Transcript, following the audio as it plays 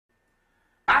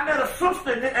a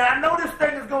sister, and I know this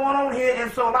thing is going on here,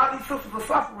 and so a lot of these sisters are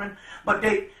suffering, but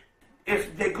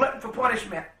they're glutton for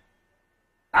punishment.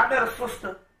 I met a sister,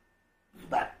 it was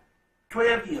about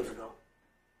 12 years ago,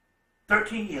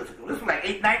 13 years ago. This was like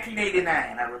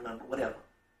 1989, I remember, whatever.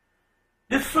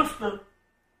 This sister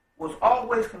was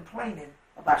always complaining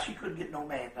about she couldn't get no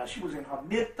man. Now, she was in her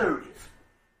mid-30s.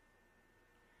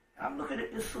 I'm looking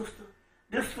at this sister.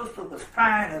 This sister was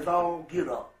fine as all get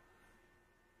up.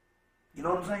 You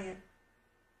know what I'm saying?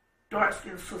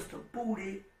 Dark-skinned sister,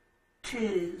 booty,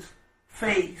 titties,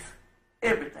 face,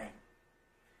 everything.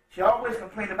 She always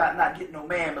complained about not getting no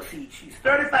man, but see, she's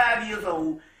 35 years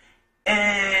old,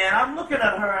 and I'm looking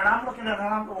at her, and I'm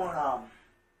going,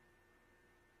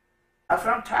 I said,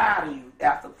 I'm tired of you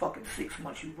after fucking 6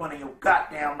 months, you running your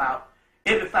goddamn mouth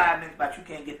every 5 minutes about you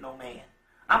can't get no man.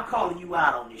 I'm calling you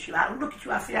out on this shit. I look at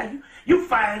you, I say, you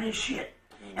fine as shit.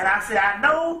 Mm-hmm. And I said, I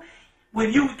know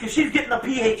when you, because she's getting a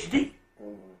PhD.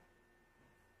 Mm-hmm.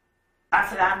 I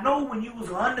said, I know when you was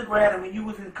an undergrad and when you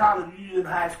was in college, when you was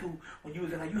in high school, when you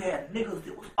was in there, you had niggas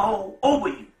that was all over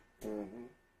you. Mm-hmm.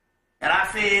 And I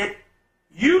said,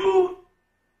 you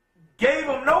gave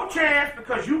them no chance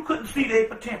because you couldn't see their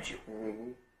potential.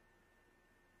 Mm-hmm.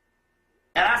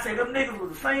 And I said, them niggas was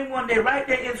the same one they right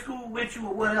there in school with you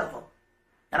or whatever.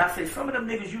 And I say, some of them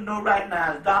niggas you know right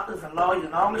now is doctors and lawyers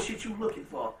and all the shit you looking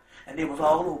for. And they was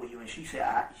all over you. And she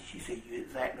said, you're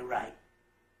exactly right.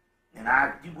 And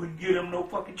you wouldn't give them no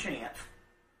fucking chance.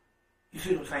 You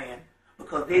see what I'm saying?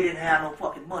 Because they didn't have no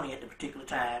fucking money at the particular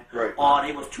time. Right. Or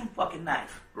they was too fucking nice.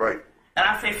 Right. And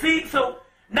I say, see, so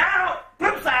now,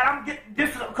 flip side, I'm getting, this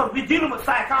is, because we're dealing with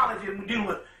psychology and we're dealing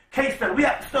with case study. We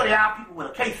have to study our people with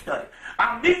a case study.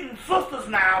 I'm meeting sisters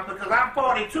now because I'm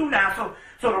 42 now,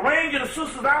 so the range of the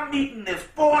sisters I'm meeting is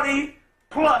 40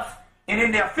 plus and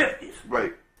in their 50s.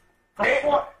 Right.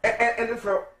 And it's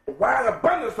a wide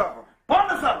abundance of them.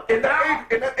 Abundance of them. In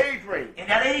that age range. In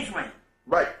that age range.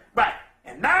 Right. Right.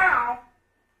 And now,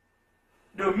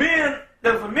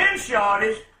 there's a men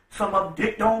shortage. Some of them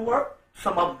dick don't work.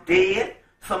 Some of them dead.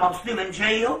 Some of them still in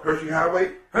jail. Hershey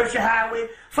Highway.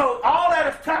 So all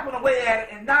that is tapping away at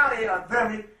it, and now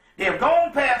they've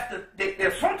gone past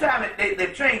sometimes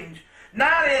they've changed.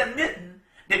 Now they're admitting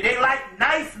that they like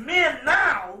nice men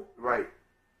now. Right.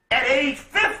 At age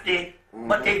 50,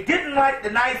 but they didn't like the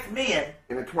nice men.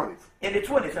 In the 20s. In the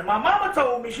 20s. And my mama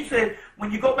told me, she said,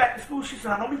 when you go back to school, she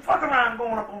said, I don't be fucking around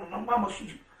going up on, my mama, she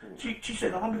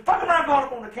said, I don't be fucking around going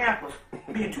up on the campus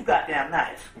being too goddamn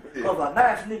nice. Because a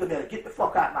nice nigga better get the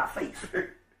fuck out of my face.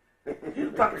 She's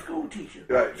a fucking school teacher.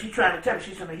 Right. She trying to tell me,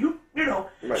 she said, you know,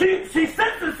 right. She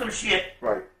senses some shit.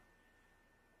 Right.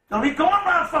 Don't be going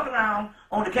around fucking around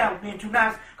on the campus being too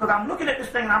nice, because I'm looking at this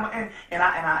thing and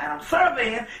I'm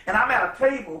surveying, and I'm at a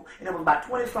table, and there was about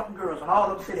 20-something girls, and all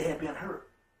of them said they had been hurt.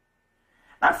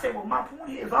 I said, well, my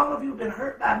point is, all of you have been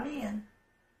hurt by men.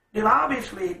 Then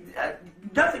obviously,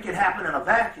 nothing can happen in a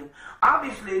vacuum.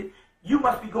 Obviously, you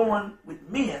must be going with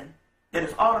men that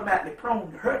is automatically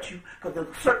prone to hurt you, because there's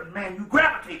a certain man you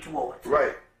gravitate towards.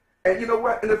 Right. And you know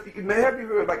what? And have you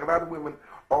heard, like, a lot of women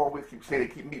always keep saying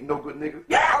they keep meeting no good niggas?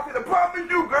 Yeah. I said, the problem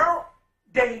is you, girl.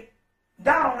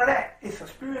 Not only that, it's a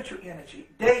spiritual energy.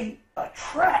 They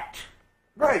attract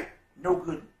right. No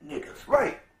good niggas.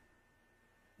 Right.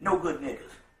 No good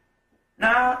niggas.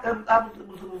 Now, it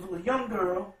was a young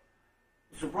girl.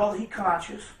 It's a brother, he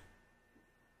conscious.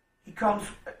 He comes,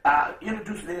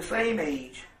 introduced at the same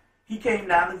age. He came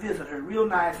down to visit her, real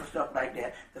nice and stuff like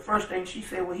that. The first thing she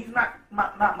said, well, he's not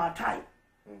my type.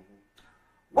 Mm-hmm.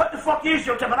 What the fuck is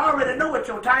your type? And I already know what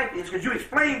your type is, because you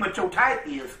explained what your type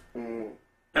is. Mm-hmm.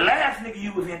 The last nigga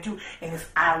you was into, and it's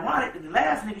ironic that the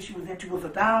last nigga she was into was a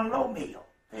down low male.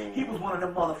 Mm-hmm. He was one of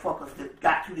them motherfuckers that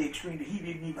got to the extreme that he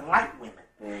didn't even like women.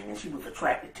 Mm-hmm. And she was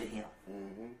attracted to him.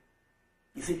 Mm-hmm.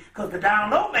 You see, because the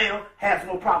down low male has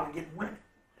no problem getting women.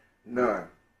 None.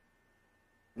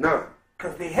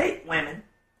 Because they hate women,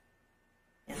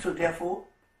 and so therefore,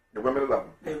 the women love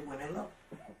them. The women love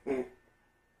them.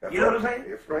 That's you know what I'm saying?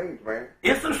 It's strange, man.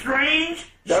 It's some strange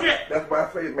shit. That's why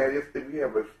I say, man, we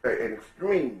have an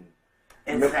extreme.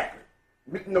 Exactly.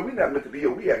 We're not meant to be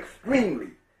ill. We are extremely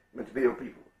meant to be ill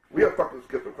people. We are fucking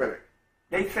schizophrenic.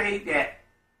 They say that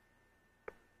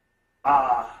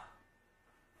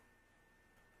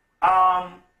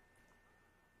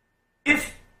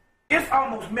it's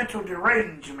almost mental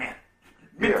derangement.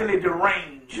 Mentally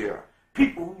deranged. Yeah.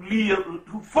 People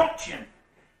who function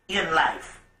in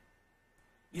life.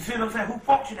 You see what I'm saying? Who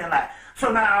function in life.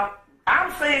 So now,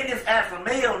 I'm saying this as a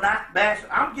male, not bashing.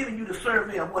 I'm giving you the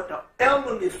survey of what the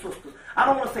elderly sisters, I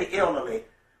don't want to say elderly,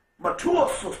 mature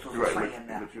sisters are saying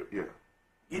now. Yeah.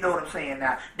 You know what I'm saying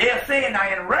now? They're saying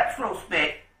now in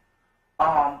retrospect,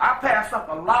 I passed up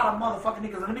a lot of motherfucking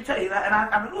niggas. And let me tell you that, and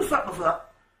I knew something was up.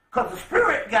 Because the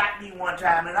spirit got me one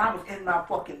time, and I was in my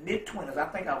fucking mid-20s. I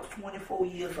think I was 24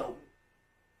 years old.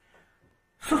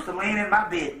 Sister laying in my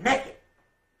bed naked.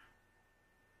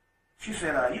 She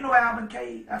said, you know Alvin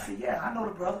Cade? I said, yeah, I know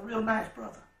the brother, real nice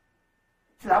brother.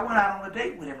 She said, I went out on a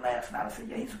date with him last night. I said,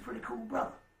 yeah, he's a pretty cool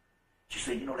brother. She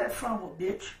said, you know that son of a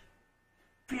bitch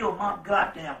filled my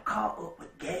goddamn car up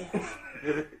with gas.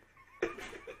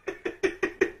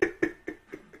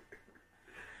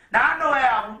 Now I know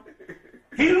Alvin.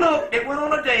 He looked, they went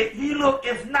on a date, he looked,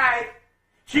 it's night,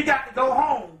 she got to go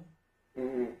home.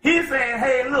 Mm-hmm. He's saying,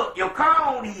 hey, look, your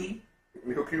car on E. Let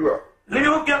me hook you up. Let me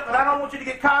hook you up, because I don't want you to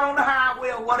get caught on the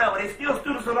highway or whatever. They still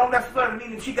students, so don't necessarily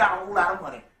mean that she got a whole lot of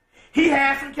money. He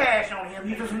had some cash on him.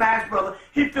 He's just a nice brother.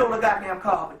 He filled the goddamn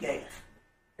car with gas.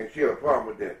 And she had a problem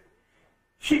with that.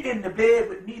 She in the bed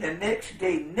with me the next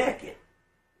day naked.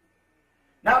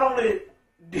 Not only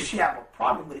did she have a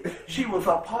problem with it, she was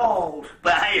appalled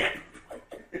by it.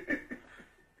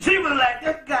 She was like,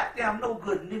 that goddamn no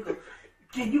good nigga.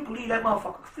 Can you believe that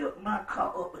motherfucker filled my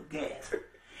car up with gas?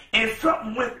 And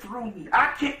something went through me.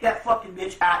 I kicked that fucking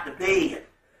bitch out the bed.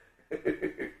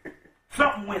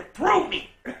 Something went through me.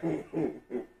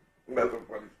 That's some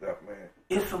funny stuff, man.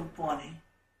 It's some funny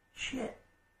shit.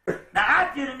 Now,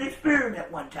 I did an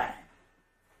experiment one time.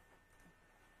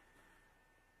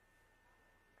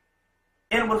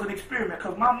 And it was an experiment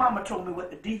because my mama told me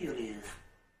what the deal is.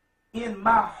 In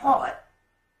my heart,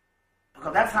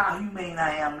 because that's how humane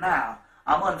I am now,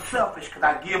 I'm unselfish because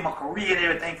I give my career and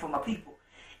everything for my people.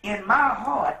 In my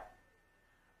heart,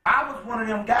 I was one of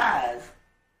them guys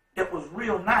that was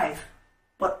real nice,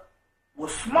 but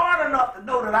was smart enough to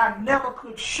know that I never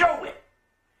could show it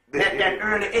at that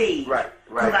early age. Right.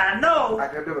 Because I know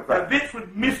a bitch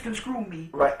would misconstrue me,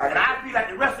 right. And I'd be like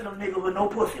the rest of them niggas with no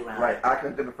pussy around. Right, I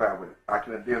can identify with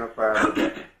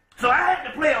it. So I had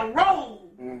to play a role.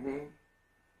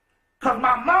 Because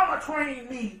my mama trained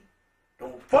me,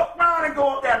 don't fuck around and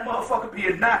go up that motherfucker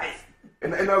being nice.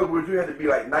 In other words, you had to be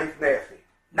like nice nasty.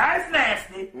 Nice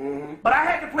nasty, but I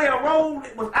had to play a role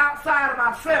that was outside of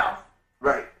myself.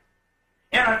 Right.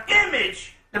 And an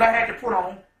image that I had to put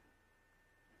on.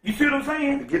 You see what I'm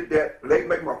saying? To get that leg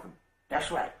McMuffin. That's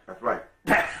right. That's right.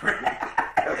 That's right.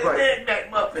 That's right. Leg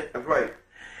McMuffin. That's right.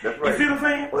 That's right. You see what I'm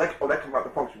saying? Well, that comes out the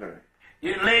functionary.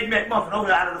 You leg McMuffin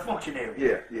over out of the functionary.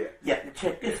 Yeah. Yeah,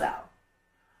 check this out.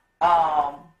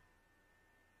 I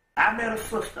met a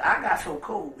sister. I got so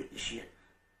cold with this shit.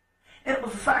 And it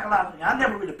was a psychological thing. I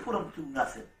never really put them through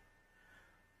nothing.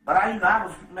 But I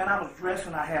was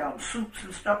dressing. I had suits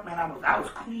and stuff, man. I was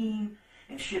clean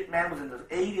and shit, man. It was in the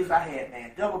 80s. I had,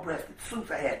 man, double-breasted suits.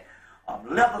 I had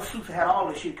leather suits. I had all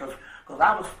this shit because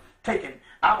I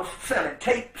was selling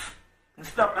tapes and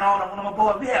stuff and all that. One of my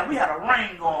boys, we had a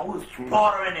ring going. We was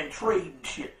bartering and trading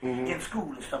shit in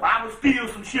school and stuff. I would steal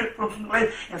some shit from some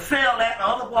lady and sell that, and the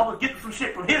other boy was getting some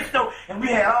shit from his store, and we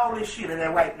had all this shit of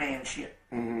that white man shit.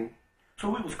 So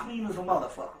we was clean as a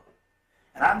motherfucker.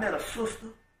 And I met a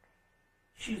sister.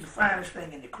 She's the finest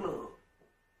thing in the club.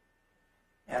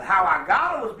 And how I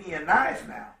got her was being nice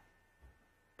now.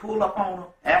 Pulled up on her,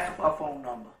 asked her for her phone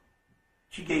number.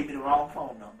 She gave me the wrong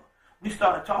phone number. We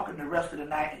started talking the rest of the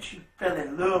night, and she fell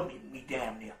in love with me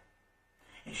damn near.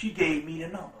 And she gave me the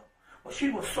number. Well,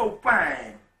 she was so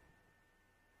fine.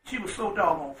 She was so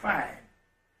doggone fine.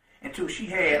 Until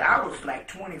I was like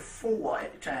 24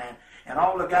 at the time, and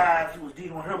all the guys who was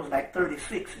dealing with her was like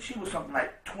 36, and she was something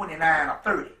like 29 or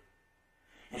 30.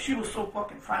 And she was so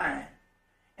fucking fine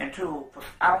until,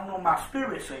 I don't know, my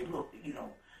spirit say, look, you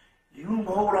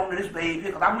hold on to this baby.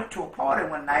 Because I went to a party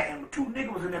one night, and two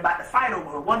niggas was in there about to fight over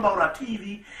her. One bought her a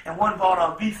TV, and one bought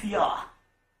her a VCR.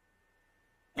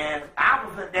 And I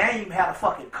was in there, I ain't even had a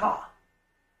fucking car.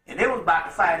 And they was about to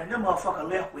fight, and them motherfucker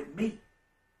left with me.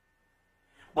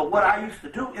 But what I used to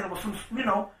do, and it was some,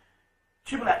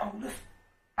 she was like, oh, listen,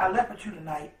 I left with you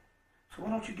tonight, so why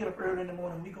don't you get up early in the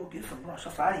morning and we go get some brunch?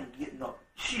 I said, I ain't getting up.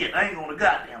 Shit, I ain't going to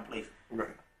goddamn place. Right.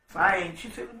 So she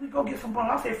said, we go get some brunch.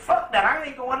 I said, fuck that, I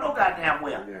ain't going no goddamn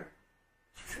well. Yeah.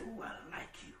 She said, ooh, I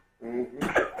like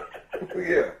you.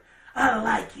 Yeah. I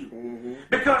like you.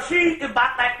 Because she is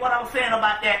about like what I was saying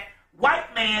about that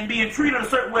white man being treated a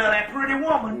certain way, that pretty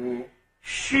woman.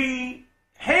 She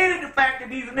hated the fact that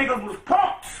these niggas was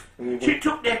punks. She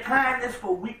took their kindness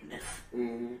for weakness.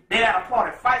 They had a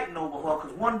party fighting over her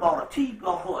because one bought a TV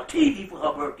for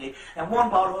her birthday and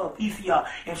one bought her a VCR.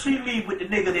 And she leave with the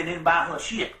nigga that didn't buy her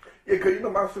shit. Yeah, because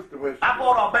my sister was... I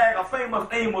bought her a bag of Famous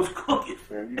Amos cookies.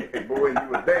 And boy, you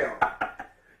was down.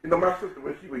 You know, my sister,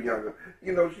 when she was younger,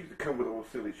 you know, she used to come with old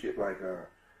silly shit like,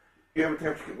 every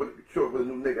time she would show up with a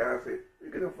new nigga, I said,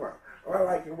 you get him from? Oh, I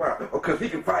like him. Why? Oh, because he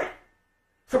can fight.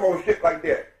 Some old shit like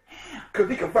that. Because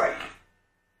he can fight.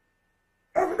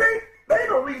 I said, they ain't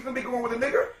no reason to be going with a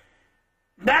nigga.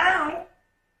 Now,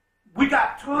 we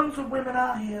got tons of women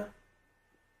out here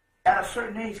at a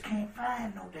certain age can't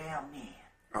find no damn men.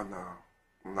 Oh, no.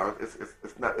 No,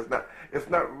 it's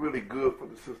not really good for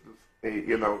the sisters.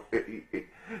 You know,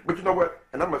 but you know what?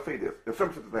 And I'm going to say this, and some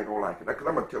sisters ain't going to like it, because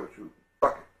I'm going to tell the truth.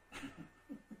 Fuck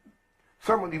it.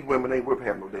 Some of these women ain't worth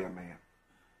having no damn man.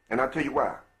 And I'll tell you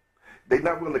why. They're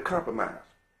not willing to compromise.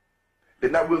 They're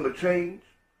not willing to change.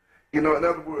 You know, in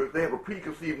other words, they have a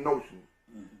preconceived notion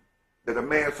that a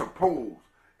man suppose,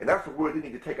 and that's a word they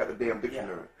need to take out the damn dictionary.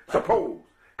 Yeah, right. Suppose.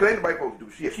 Because ain't nobody supposed to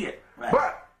do shit. Right.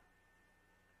 But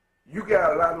you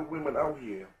got a lot of women out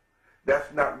here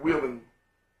that's not willing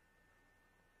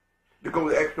to go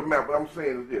the extra mile. What I'm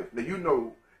saying is this. Now, you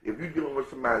know, if you're dealing with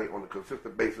somebody on a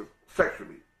consistent basis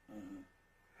sexually,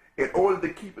 in order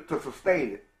to keep it, to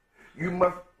sustain it, you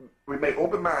must remain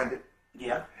open-minded.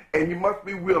 Yeah. And you must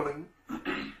be willing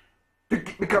to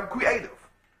become creative.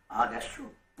 That's true.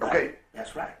 Right. Okay?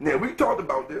 That's right. Now, we talked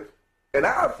about this, and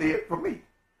I'll say it for me.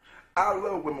 I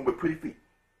love women with pretty feet.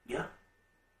 Yeah.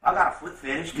 I got a foot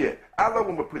fetish. Yeah. I love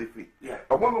women with pretty feet. Yeah.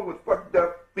 A woman with fucked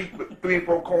up feet with 3 and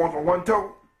 4 corns on one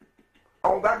toe,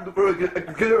 all I can do for her is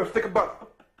get her a stick of butter.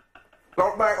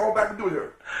 All I can do is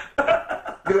her.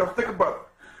 Get her a stick of butter.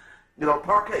 You know,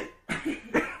 parquet.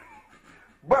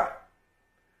 But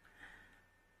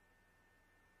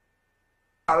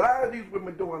a lot of these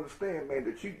women don't understand, man,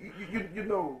 that you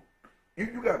know,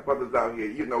 you got brothers out here,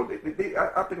 you know, I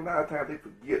think a lot of times they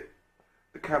forget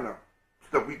the kind of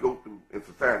stuff we go through in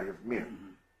society as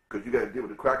men. Because you got to deal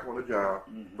with the crack on the job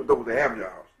for those that have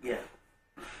jobs. Yeah.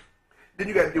 Then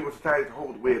you got to deal with society as a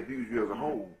whole, the way it views you as a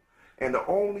whole. And the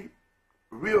only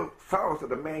real solace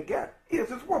that a man got is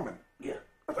his woman. Yeah.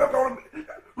 That's all,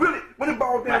 really, when it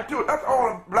boils down to it, that's all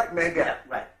a black man got. Yeah,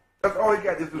 right. That's all he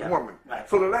got is his woman. Right.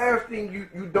 So the last thing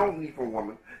you don't need from a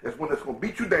woman is one that's going to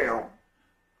beat you down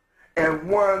and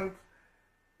one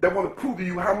that want to prove to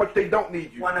you how much they don't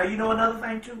need you. Well, now, you know another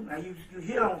thing, too? Now, you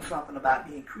hit on something about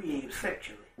being creative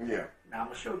sexually. Yeah. Now, I'm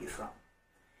going to show you something.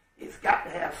 It's got to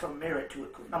have some merit to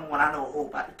it, because, number one, I know a whole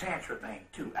about the Tantra thing,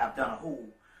 too. I've done a whole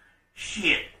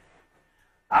shit.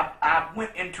 I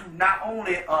went into not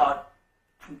only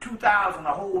from 2000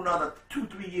 a whole another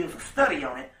 2-3 years of study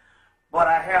on it, but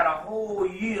I had a whole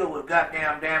year with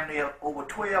damn near over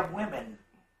 12 women.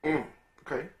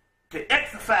 Okay. To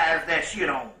exercise that shit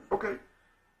on. Okay.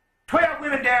 12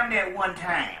 women damn near at one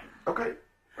time. Okay.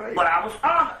 Right. But I was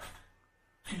honest.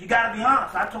 So you got to be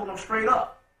honest. I told them straight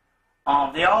up.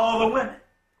 They're all the women.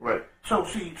 Right. So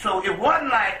it wasn't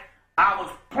like I was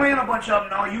playing a bunch of them.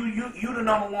 No, you the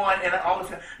number one and all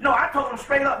this. No, I told them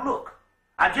straight up. Look,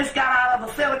 I just got out of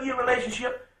a 7-year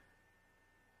relationship.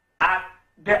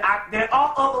 There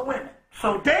are other women.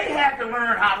 So they had to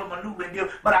learn how to maneuver and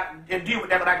deal with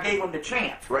that, but I gave them the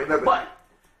chance. Right. But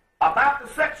about the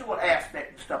sexual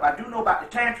aspect and stuff, I do know about the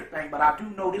Tantra thing, but I do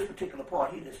know this particular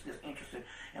part here that's interesting.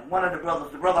 And one of the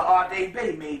brothers, the brother R.D.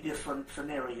 Bay, made this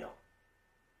scenario.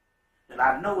 That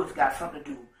I know it's got something to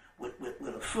do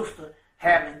with a sister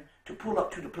having to pull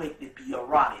up to the plate to be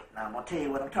erotic. Now, I'm going to tell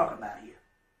you what I'm talking about here.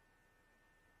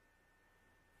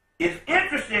 It's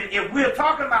interesting, if we're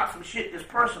talking about some shit that's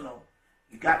personal,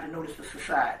 you got to notice the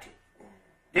society.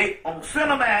 They, on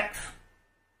Cinemax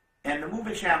and the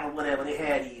movie channel, whatever, they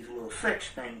had these little sex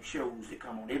thing shows that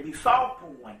come on. They'd be soft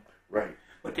porn. Right.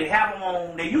 But they have them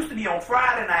on, they used to be on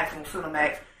Friday nights on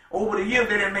Cinemax. Over the years,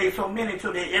 they done made so many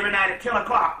till they every night at 10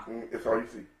 o'clock. That's all you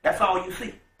see. That's all you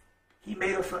see. He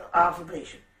made us an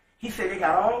observation. He said they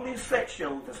got all these sex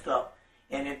shows and stuff,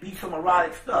 and it be some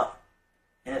erotic stuff.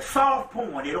 And it's soft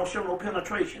porn. They don't show no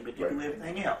penetration, but they do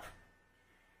everything else.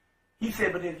 He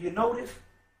said, but if you notice,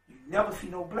 you never see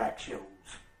no black shows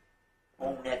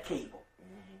on that cable.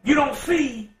 You don't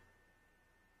see...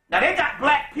 Now, they got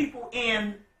black people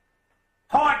in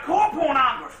hardcore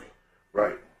pornography.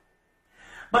 Right.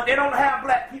 But they don't have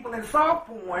black people in soft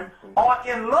porn or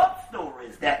in love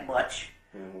stories that much.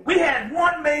 We had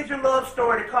one major love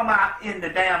story to come out in the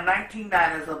damn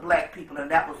 1990s of black people, and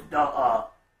that was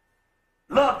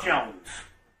Love Jones.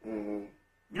 You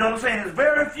know what I'm saying? There's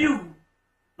very few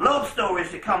love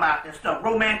stories that come out and stuff,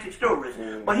 romantic stories.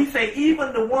 But he said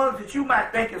even the ones that you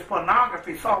might think is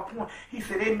pornography, soft porn, he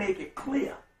said they make it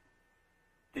clear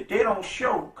that they don't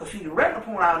show, because see, the regular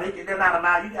porn out, they're not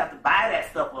allowed, you have to buy that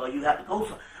stuff or you have to go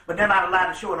some, but they're not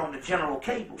allowed to show it on the general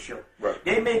cable show. Right.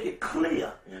 They make it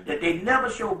clear that they never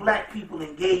show black people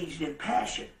engaged in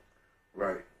passion.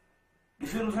 Right. You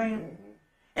see what I'm saying?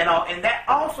 And that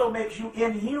also makes you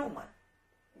inhuman.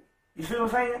 You see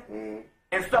what I'm saying?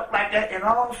 And stuff like that. And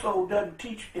also doesn't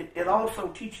teach, it also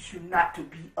teaches you not to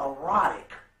be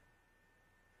erotic.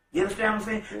 You understand what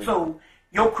I'm saying? So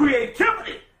your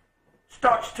creativity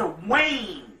starts to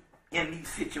wane in these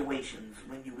situations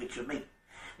when you with your mate.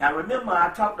 Now remember,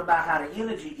 I talked about how the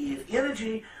energy is.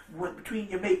 Energy between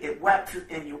your mate, it waxes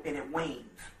and it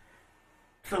wanes.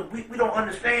 So we don't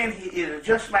understand here is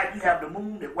just like you have the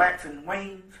moon that waxes and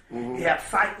wanes. You have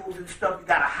cycles and stuff. You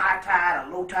got a high tide, a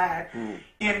low tide.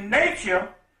 In nature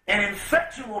and in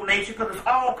sexual nature, because it's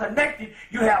all connected,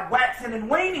 you have waxing and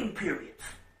waning periods.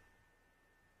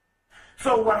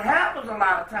 So what happens a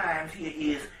lot of times here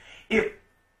is if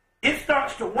it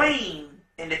starts to wane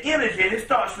in the energy and it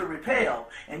starts to repel,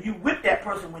 and you with that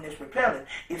person when it's repelling,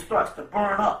 it starts to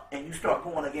burn up and you start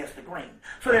going against the grain.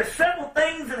 So there's several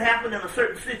things that happen in a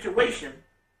certain situation,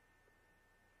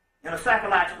 in a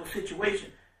psychological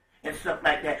situation and stuff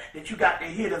like that, that you got to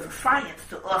hear. There's a science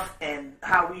to us and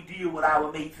how we deal with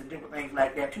our mates and different things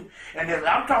like that too. And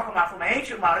I'm talking about from an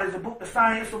ancient model, there's a book, The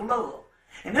Science of Love.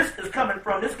 And this is coming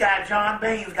from, this guy, John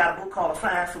Baines, got a book called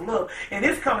Science of Love. And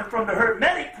it's coming from the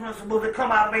Hermetic principles that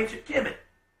come out of ancient Hemmitt.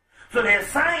 So there's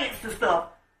science to stuff,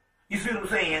 you see what I'm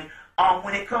saying,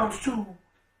 when it comes to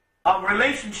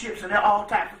relationships and all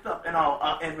types of stuff,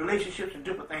 and relationships and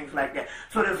different things like that.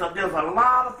 So there's a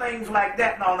lot of things like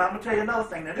that. Now I'm going to tell you another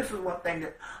thing. Now this is one thing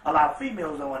that a lot of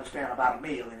females don't understand about a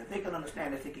male. And if they can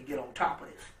understand this, they can get on top of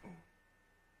this.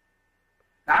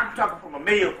 Now I'm talking from a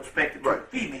male perspective to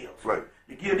the females. Right.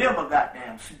 To give them a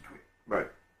goddamn secret. Right.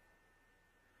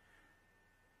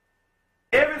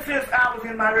 Ever since I was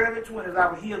in my early 20s,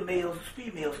 I would hear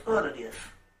females utter this.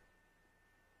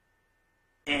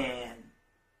 And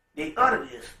they utter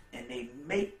this, and they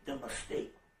make the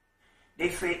mistake. They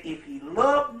say, if he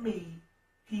loved me,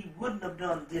 he wouldn't have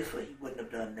done this or he wouldn't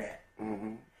have done that.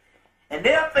 And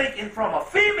they're thinking from a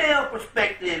female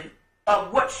perspective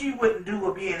of what she wouldn't do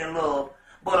or being in love,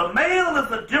 but a male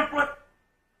is a different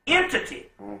entity.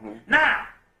 Now,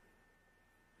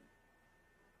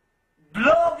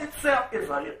 love itself is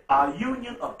a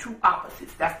union of two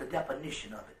opposites. That's the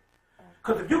definition of it.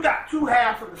 Because if you got two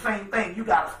halves of the same thing, you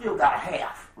still got a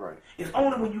half. Right. It's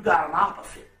only when you got an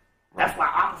opposite. That's why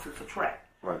opposites attract.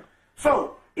 Right.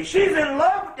 So, if she's in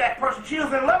love with that person, she was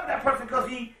in love with that person because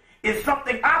he is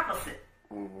something opposite.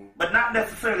 But not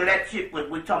necessarily that shit we're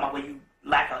talking about where you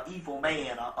like an evil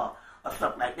man or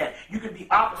stuff like that. You can be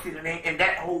opposite in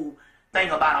that whole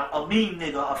thing about a mean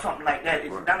nigga or something like that.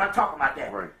 I'm not talking about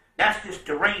that. Right. That's just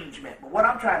derangement. But what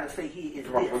I'm trying to say here is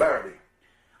this. Polarity.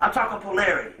 I'm talking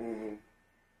polarity.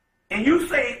 And you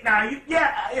say, now,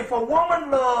 if a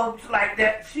woman loves like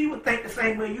that, she would think the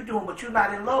same way you doing, but you're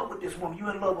not in love with this woman.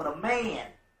 You're in love with a man.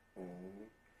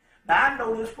 Now, I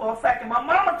know this for a fact, and my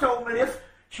mama told me this.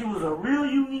 She was a real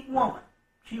unique woman.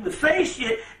 She would say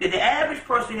shit that the average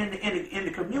person in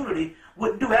the community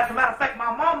wouldn't do. As a matter of fact,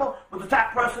 my mama was the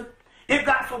type of person, it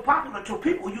got so popular till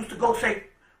people used to go say,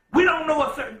 we don't know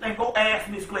a certain thing, go ask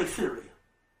Miss Glaceria.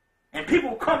 And people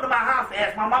would come to my house to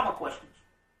ask my mama questions.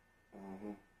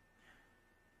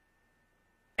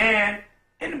 And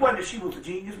it wasn't that she was a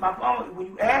genius. My mama, when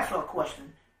you ask her a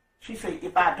question, she say,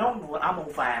 if I don't know it, I'm going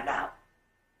to find out.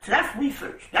 So that's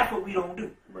research. That's what we don't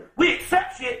do. Right. We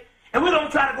accept shit, and we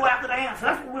don't try to go after the answer.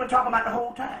 That's what we were talking about the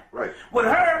whole time. Right. With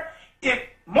her, if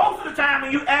most of the time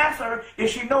when you ask her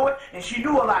if she know it, and she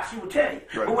knew a lot, she would tell you.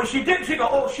 Right. But when she didn't, she go,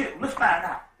 oh shit, let's find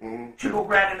out. She go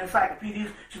grab an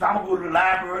encyclopedias. She said, I'm going to go to the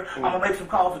library. I'm going to make some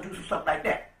calls and do some stuff like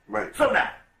that. Right. So now,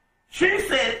 she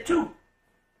said it too.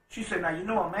 She said, now, you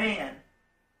know, a man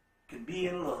can be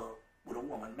in love with a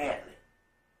woman madly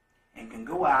and can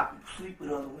go out and sleep with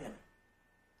other women.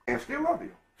 And still love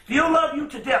you. Still love you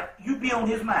to death. You be on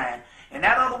his mind. And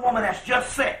that other woman, that's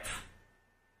just sex.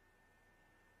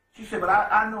 She said, but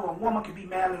I know a woman can be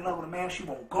madly in love with a man. She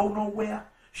won't go nowhere.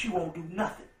 She won't do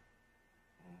nothing.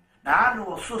 Now, I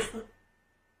know a sister.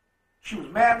 She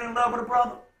was madly in love with a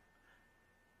brother.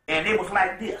 And it was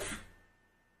like this.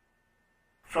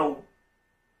 So,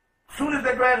 as soon as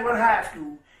they graduated high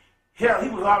school, hell, he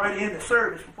was already in the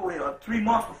service 3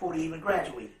 months before they even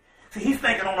graduated. See, he's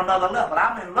thinking on another level.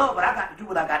 I'm in love, but I got to do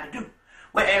what I got to do.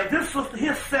 Whereas this sister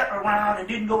here sat around and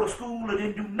didn't go to school or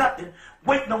didn't do nothing,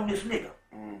 waiting on this nigga.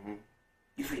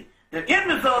 You see, The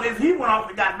end result is he went off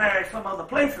and got married some other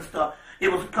place and stuff.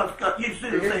 It was because you see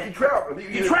what I'm saying? He traveled.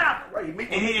 He traveled. Right,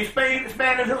 and he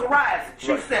expanded his horizon.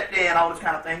 She sat there and all this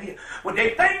kind of thing here. But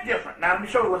they think different. Now let me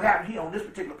show you what's happening here on this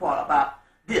particular part about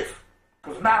this.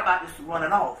 Because it's not about this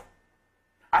running off.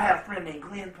 I had a friend named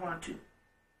Glenn Pontu.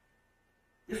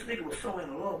 This nigga was so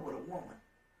in love with a woman.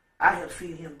 I have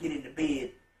seen him get in the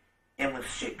bed, and when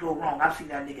shit go wrong, I've seen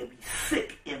that nigga be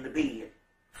sick in the bed,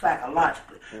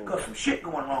 psychologically, because some shit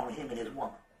going wrong with him and his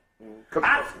woman.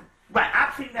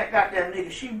 I've seen that goddamn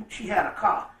nigga. She had a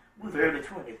car. We was early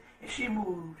 20s, and she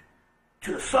moved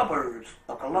to the suburbs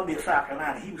of Columbia, South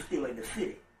Carolina. He was still in the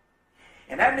city.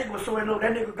 And that nigga was so in love,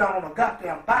 that nigga got on a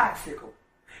goddamn bicycle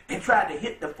and tried to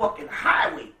hit the fucking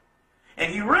highway.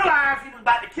 And he realized he was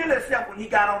about to kill himself when he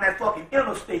got on that fucking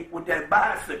interstate with that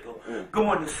bicycle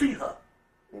going to see her.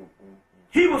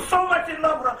 He was so much in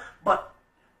love with her, but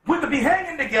we could be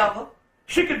hanging together.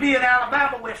 She could be in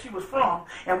Alabama where she was from,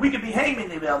 and we could be hanging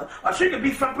together. Or she could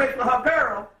be someplace with her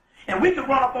girl, and we could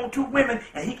run up on two women,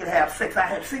 and he could have sex. I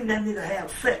have seen that nigga have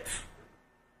sex.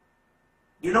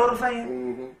 You know what I'm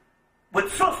saying? With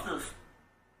sisters.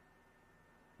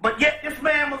 But yet this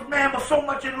man was so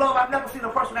much in love. I've never seen a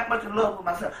person that much in love with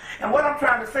myself. And what I'm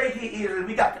trying to say here is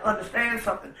we got to understand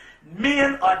something.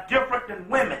 Men are different than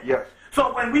women. Yes.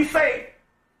 So when we say,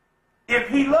 if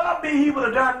he loved me, he would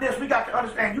have done this, we got to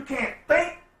understand you can't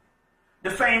think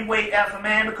the same way as a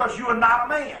man because you are not a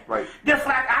man. Right. Just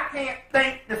like I can't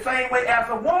think the same way as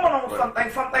a woman on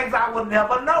some things I will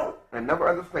never know. And never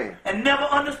understand. And never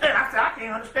understand. I said, I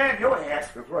can't understand your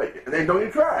ass. That's right. And they don't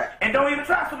even try. And don't even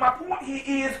try. So my point here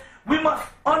is we must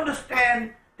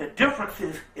understand the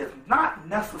differences is not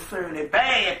necessarily a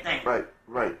bad thing. Right,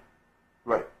 right,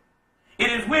 right.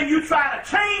 It is when you try to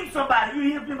change somebody, you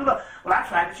hear people go, well, I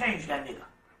tried to change that nigga.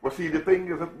 Well, see, the thing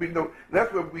is,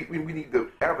 that's what we need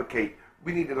to advocate.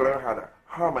 We need to learn how to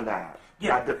harmonize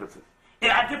our differences.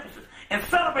 Yeah, our differences. And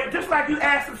celebrate, just like you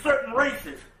ask in certain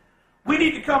races, we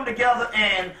need to come together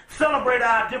and celebrate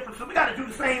our differences. We got to do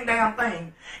the same damn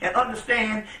thing and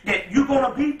understand that you're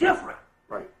going to be different.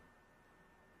 Right.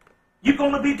 You're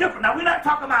going to be different. Now, we're not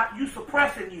talking about you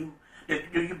suppressing you.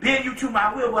 You bend you to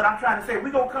my will, but I'm trying to say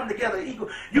we're going to come together equal.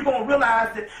 You're going to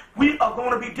realize that we are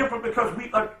going to be different because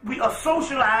we are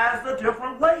socialized a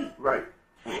different way. Right.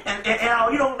 And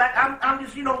you know, like I'm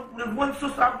just, you know, there's one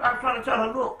sister I'm trying to tell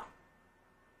her, look,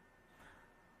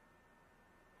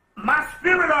 my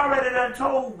spirit already done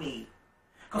told me,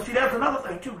 because see, there's another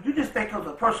thing too. You just think because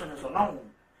a person is alone.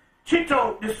 She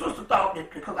told, this sister thought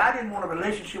that because I didn't want a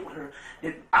relationship with her,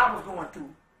 that I was going through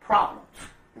problems.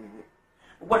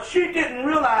 What she didn't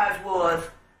realize was,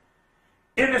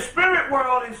 in the spirit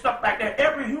world and stuff like that,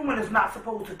 every human is not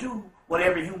supposed to do what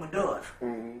every human does.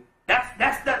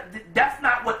 That's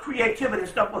not what creativity and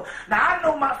stuff was. Now, I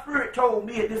know my spirit told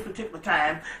me at this particular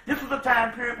time, this is a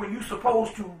time period when you're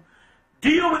supposed to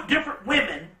deal with different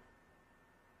women.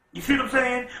 You see what I'm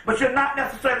saying? But you're not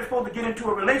necessarily supposed to get into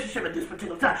a relationship at this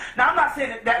particular time. Now, I'm not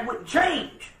saying that wouldn't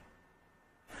change.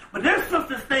 But this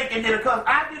sister's thinking that because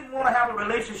I didn't want to have a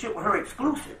relationship with her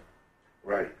exclusive,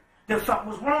 right, that something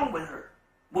was wrong with her,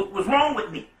 was wrong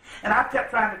with me. And I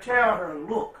kept trying to tell her,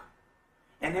 look,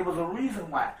 and there was a reason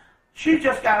why. She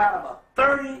just got out of a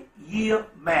 30-year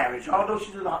marriage, although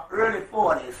she's in her early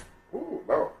 40s. Ooh,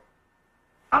 Lord.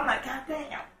 I'm like,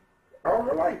 goddamn. All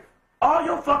her life. All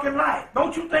your fucking life.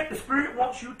 Don't you think the spirit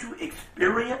wants you to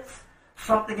experience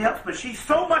something else? But she's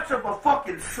so much of a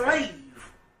fucking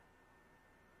slave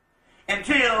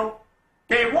until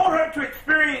they want her to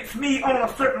experience me on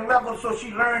a certain level so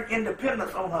she learned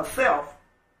independence on herself.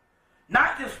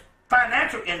 Not just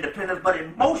financial independence, but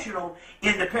emotional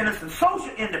independence and social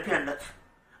independence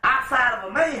outside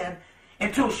of a man,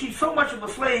 until she's so much of a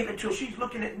slave, until she's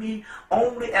looking at me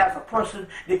only as a person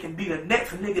that can be the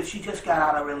next nigga she just got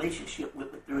out of a relationship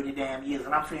with for 30 damn years.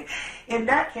 And I'm saying, in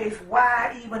that case,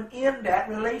 why even end that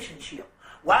relationship?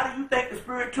 Why do you think the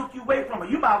spirit took you away from her?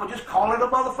 You might as well just call it a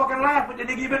motherfucking life with the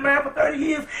nigga you've been married for 30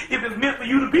 years if it's meant for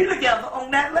you to be together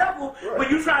on that level, when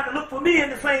you trying to look for me in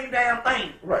the same damn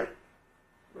thing. Right.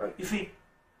 Right. You see?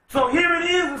 So here it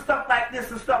is and stuff like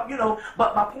this and stuff, you know.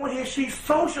 But my point is she's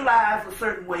socialized a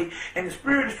certain way, and the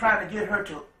spirit is trying to get her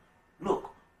to,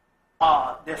 look,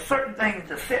 there's certain things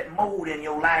that set mode in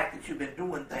your life that you've been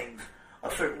doing things a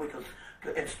certain way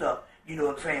and stuff. You know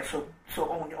what I'm saying? So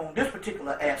on this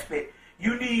particular aspect,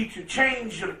 you need to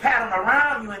change your pattern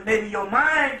around you, and maybe your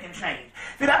mind can change.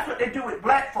 See, that's what they do with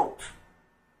black folks.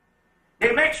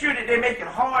 They make sure that they make it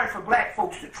hard for black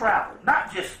folks to travel,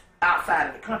 not just outside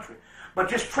of the country, but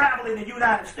just travel in the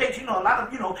United States. You know, a lot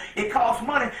of, you know, it costs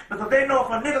money because they know if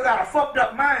a nigga got a fucked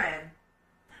up mind,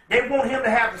 they want him to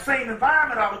have the same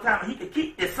environment all the time, and he can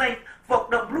keep the same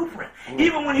fucked up blueprint.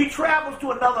 Even when he travels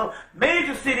to another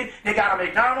major city, they got a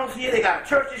McDonald's here, they got a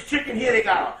Church's Chicken here, they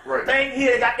got a thing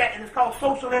here, they got that, and it's called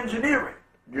social engineering.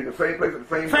 You're in the same place at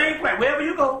the same place. Wherever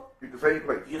you go. You're the same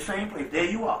place. You're the same place. There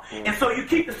you are. And so you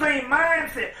keep the same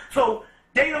mindset. So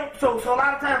they don't. So a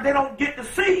lot of times they don't get to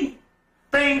see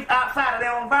things outside of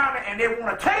their environment, and they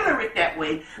want to tailor it that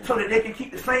way so that they can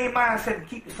keep the same mindset and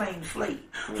keep the same slave.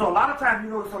 So a lot of times,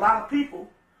 you notice a lot of people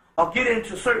get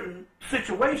into certain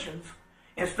situations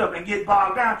and stuff and get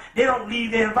bogged down. They don't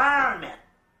leave the environment.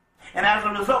 And as a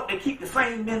result, they keep the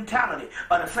same mentality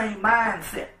or the same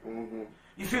mindset.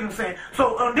 You see what I'm saying?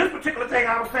 So on this particular thing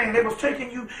I was saying, they was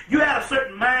taking you had a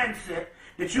certain mindset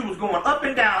that you was going up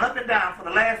and down for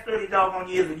the last 30 doggone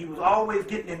years, and you was always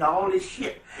getting into all this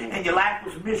shit, and your life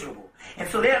was miserable. And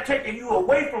so they're taking you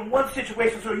away from one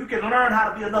situation so you can learn how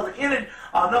to be another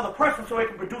person so it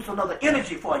can produce another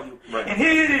energy for you. And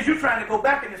here it is, you trying to go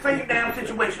back in the same damn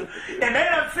situation, and they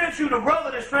have sent you the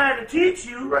brother that's trying to teach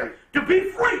you to be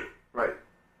free. Right.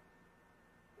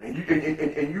 And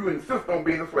you insist on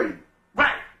being a slave.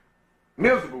 Right.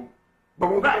 Miserable, but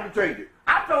won't be able to change it.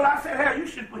 I said, hell,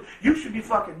 you should be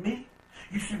fucking me.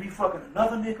 You should be fucking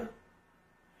another nigga.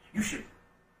 You should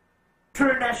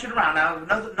turn that shit around. Now,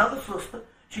 another sister,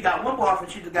 she got one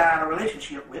boyfriend she's a guy in a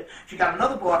relationship with. She got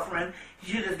another boyfriend,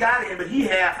 she just got in, but he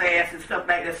half-assed and stuff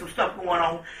like that, some stuff going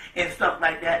on and stuff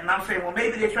like that. And I'm saying, well,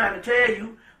 maybe they're trying to tell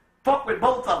you, fuck with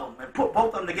both of them and put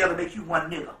both of them together to make you one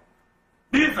nigga.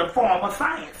 This is a form of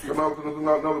science.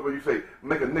 Another way you say,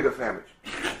 make a nigga sandwich.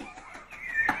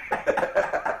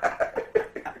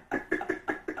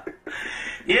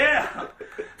 Yeah.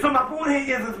 So my point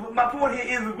here is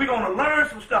we're going to learn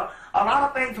some stuff. A lot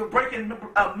of things are breaking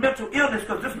mental illness,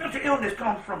 because this mental illness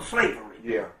comes from slavery.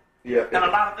 Yeah. And a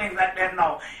lot of things like that and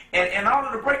all. And in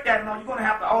order to break that and all, you're going to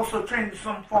have to also change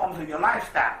some forms of your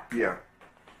lifestyle. Yeah.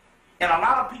 And a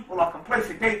lot of people are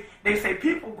complacent. They say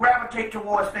people gravitate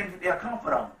towards things that they're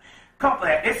comfort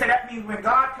at. They say that means when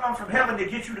God comes from heaven to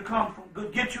get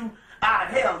you out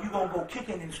of hell, you're going to go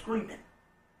kicking and screaming.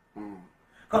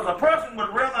 Because a person would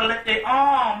rather let their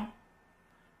arm,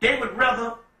 they would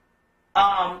rather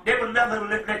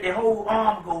let their whole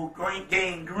arm go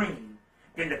green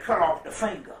than to cut off the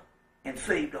finger and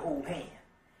save the whole hand.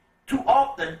 Too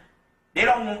often, they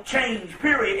don't want change,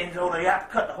 period, and so they have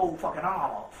to cut the whole fucking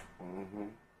arm off.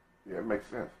 Yeah, it makes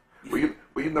sense. Well,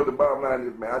 you know, the bottom line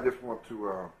is, man, I just want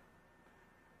to,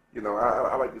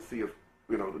 I like to see us,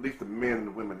 at least the men and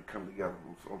the women come together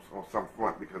on some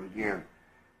front, because, again,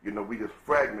 we just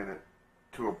fragmented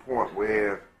to a point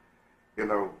where, I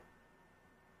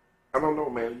don't know,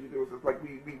 man. It's like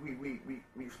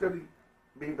we study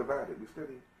being divided. We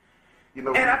study,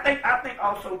 And I think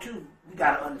also too, we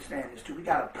got to understand this too. We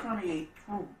got to permeate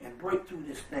through and break through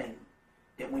this thing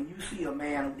that when you see a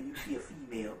man and when you see a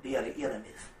female, they are the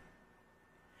enemies.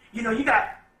 You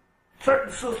got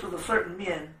certain sisters or certain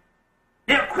men.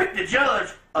 They're quick to judge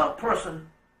a person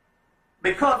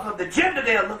because of the gender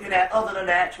they're looking at other than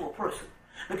the actual person.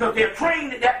 Because they're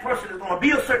trained that person is going to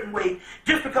be a certain way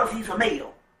just because he's a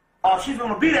male. Or she's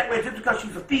going to be that way just because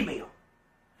she's a female.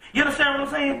 You understand what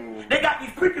I'm saying? They got these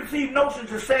preconceived notions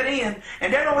to set in,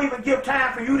 and they don't even give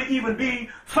time for you to even be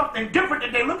something different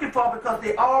that they're looking for, because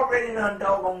they already done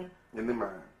doggone in the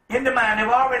mind. In the mind. They've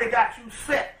already got you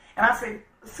set. And I say,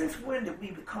 since when did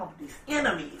we become these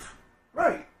enemies?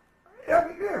 Right. Yeah.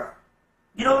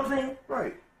 You know what I'm saying?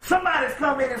 Right. Somebody's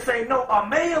come in and say, no, a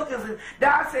male isn't.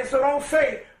 I say, so don't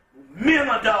say men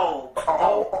are dogs.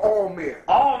 All men.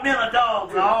 All men are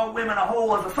dogs, or all women are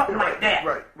whores, or something like that.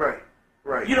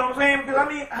 Right. You know what I'm saying?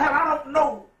 Because, I don't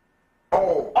know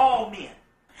all men.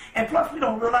 And plus, we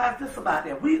don't realize this about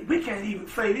them. We can't even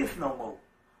say this no more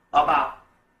about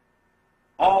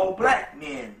all black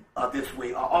men are this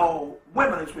way, or all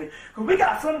women this way. Because we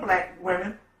got some black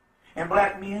women and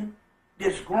black men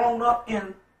that's grown up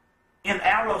in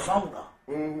Arizona.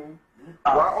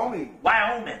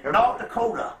 Wyoming, North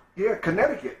Dakota. Yeah,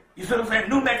 Connecticut. You see what I'm saying?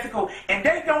 New Mexico. And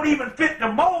they don't even fit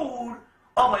the mold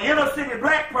of an inner city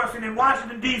black person in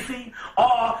Washington, D.C.,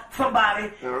 or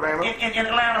somebody in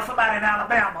Atlanta, somebody in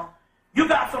Alabama. You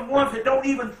got some ones that don't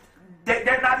even,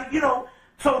 they're not,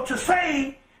 so to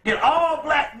say that all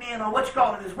black men, or is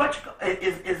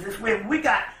this way. We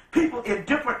got people in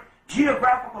different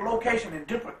geographical locations and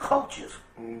different cultures.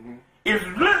 Is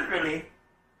literally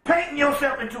painting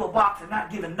yourself into a box and not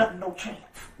giving nothing no chance.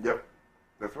 Yep,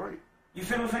 that's right. You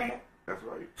see what I'm saying? That's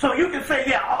right. So you can say,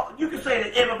 you can say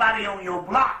that everybody on your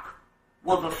block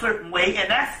was a certain way,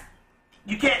 and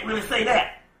you can't really say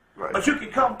that. Right. But you can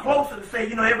come closer to say,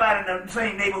 you know, everybody in the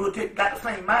same neighborhood got the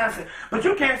same mindset. But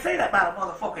you can't say that about a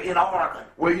motherfucker in Oregon.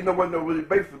 Well, you know what? No, really,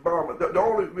 based on the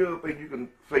only real thing you can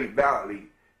say validly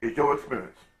is your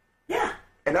experience. Yeah.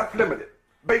 And that's limited,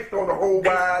 based on the whole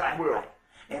wide world. Right.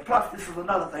 And plus, this is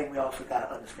another thing we also got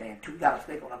to understand, too. We got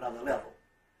to think on another level.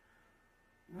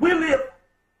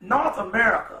 North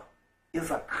America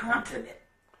is a continent.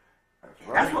 That's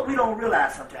right. That's what we don't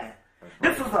realize sometimes.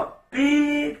 This is a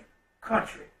big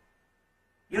country.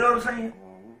 You know what I'm saying?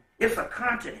 Mm-hmm. It's a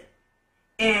continent.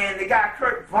 And the guy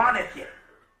Kurt Vonnegut,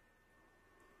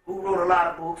 who wrote a lot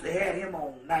of books, they had him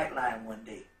on Nightline one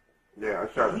day. Yeah,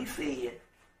 I shot He said,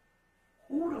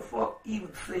 who the fuck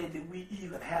even said that we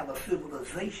even have a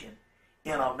civilization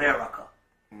in America?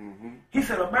 Mm-hmm. He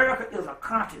said America is a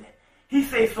continent. He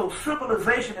said so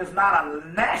civilization is not a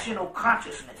national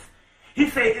consciousness. He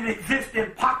said it exists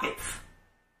in pockets.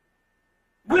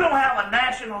 We don't have a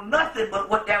national nothing but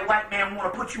what that white man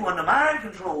want to put you under mind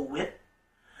control with.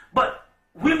 But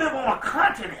we live on a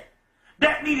continent.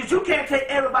 That means you can't take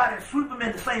everybody and sweep them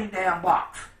in the same damn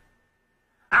box.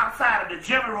 Outside of the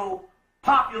general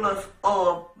populace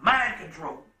of mind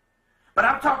control. But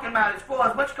I'm talking about as far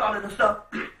as what you call it and stuff,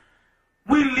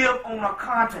 we live on a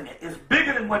continent. It's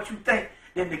bigger than what you think,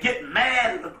 than to get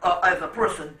mad as a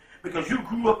person because you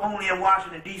grew up only in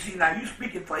Washington, D.C. Now you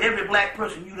speaking for every black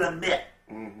person you done met.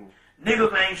 Mm-hmm.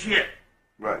 Niggas ain't shit.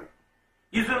 Right.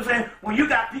 You see what I'm saying? When you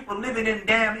got people living in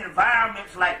damn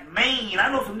environments like Maine,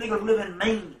 I know some niggas live in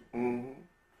Maine. Mm-hmm.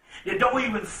 That don't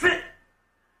even fit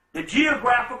the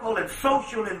geographical and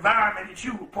social environment that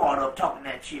you were part of talking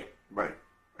that shit. Right.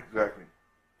 Exactly.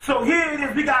 So here it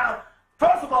is,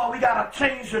 first of all, we gotta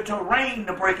change the terrain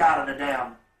to break out of the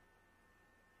damn,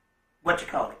 what you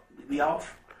call it? We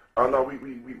off? Oh, no, we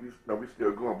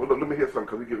still going. But look, let me hear something,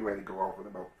 because we're getting ready to go off in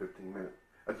about 15 minutes.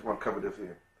 I just want to cover this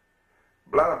here.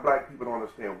 A lot of black people don't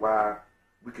understand why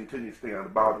we continue to stay on the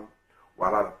bottom,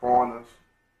 while a lot of foreigners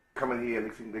come in here and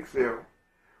they seem to excel.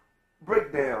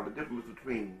 Break down the difference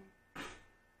between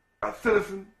a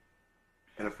citizen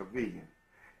and a civilian,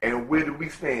 and where do we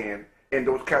stand in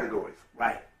those categories?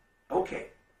 Right. Okay.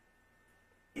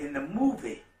 In the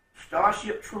movie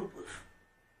Starship Troopers,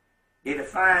 they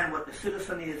define what the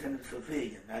citizen is and the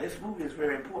civilian. Now, this movie is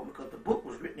very important because the book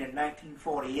was written in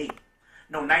 1958.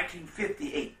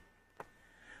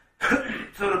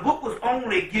 So the book was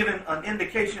only given an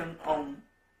indication on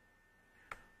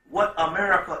what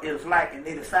America is like, and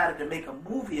they decided to make a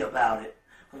movie about it,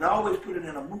 because they always put it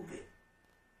in a movie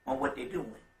on what they're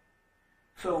doing.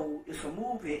 So it's a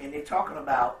movie, and they're talking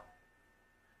about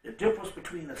the difference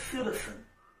between a citizen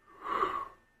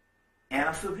and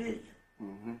a civilian.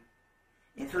 Mm-hmm.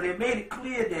 And so they made it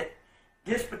clear that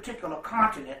this particular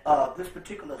continent, this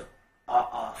particular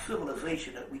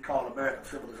civilization that we call American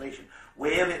civilization,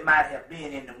 wherever it might have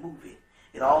been in the movie,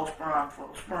 it all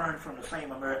spurned from the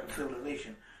same American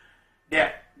civilization.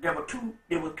 That there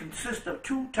would consist of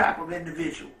two types of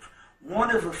individuals.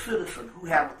 One is a citizen who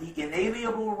have the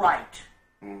inalienable right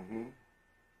mm-hmm.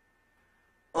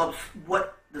 of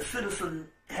what the citizen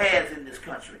has in this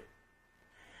country.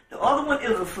 The other one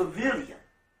is a civilian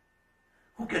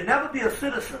who can never be a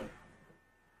citizen,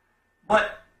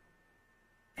 but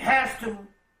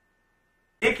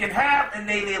it can have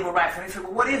inalienable rights. And they said,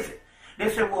 well, what is it? They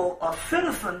said, well, a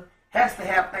citizen has to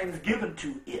have things given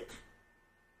to it.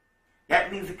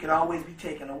 That means it can always be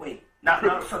taken away. Not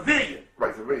a civilian.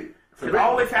 Right, civilian. It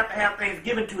always have to have things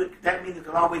given to it. That means it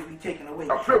can always be taken away.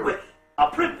 A privilege. A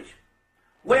privilege.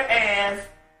 Whereas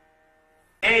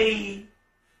a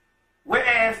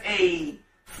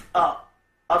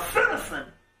citizen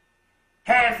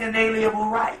has inalienable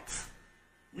rights.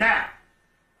 Now,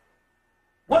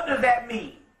 what does that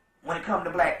mean when it comes to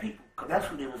black people? Because that's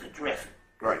who they was addressing.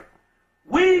 Right.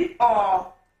 We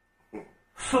are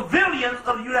civilians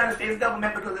of the United States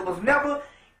government because there was never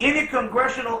any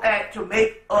congressional act to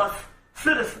make us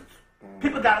citizens. Mm-hmm.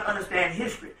 People got to understand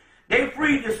history. They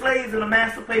freed the slaves in the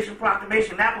Emancipation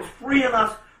Proclamation. That was freeing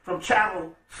us from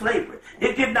chattel slavery.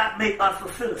 It did not make us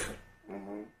a citizen.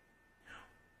 Mm-hmm.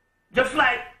 Just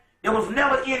like there was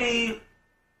never any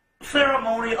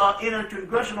ceremony or any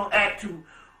congressional act to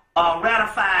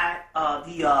ratify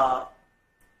the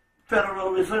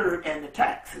Federal Reserve and the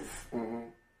taxes. Mm-hmm.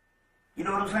 You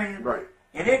know what I'm saying? Right.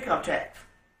 And income tax.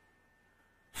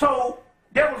 So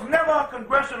there was never a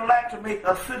congressional act to make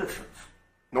us citizens.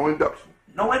 No induction.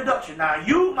 No induction. Now,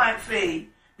 you might say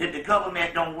that the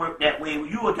government don't work that way. Well,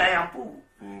 you a damn fool.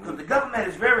 Because the government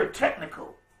is very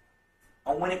technical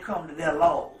on when it comes to their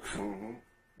laws. Mm-hmm.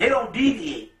 They don't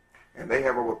deviate. And they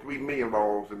have over 3 million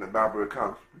laws in the Library of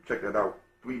Congress. Check that out.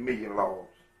 3 million laws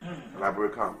in the Library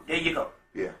of Congress. There you go.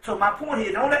 Yeah. So my point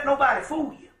here, don't let nobody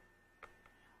fool you.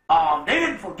 They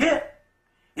didn't forget.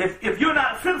 If you're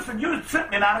not a citizen, you're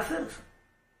simply not a citizen.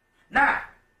 Now,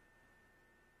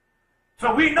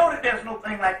 so we know that there's no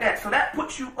thing like that. So that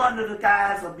puts you under the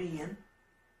guise of being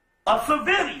a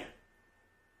civilian.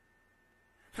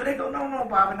 So they go, no,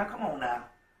 Bobby, now come on now.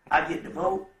 I get to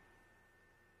vote.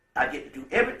 I get to do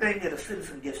everything that a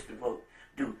citizen gets to vote.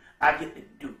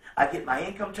 I get my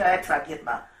income tax. I get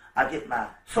my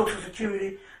Social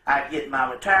Security. I get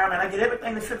my retirement. I get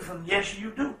everything the citizen. Yes,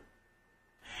 you do.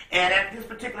 And at this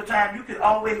particular time, you can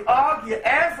always argue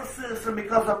as a citizen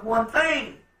because of one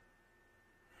thing.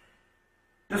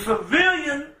 The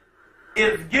civilian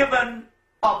is given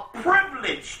a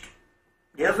privilege.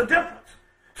 There's a difference.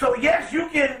 So yes, you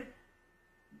can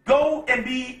go and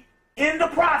be in the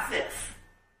process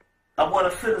of what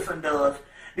a citizen does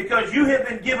because you have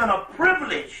been given a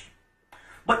privilege.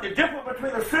 But the difference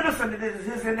between a citizen and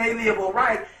his inalienable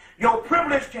right, your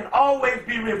privilege can always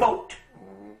be revoked.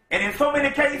 And in so many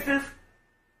cases,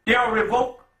 they'll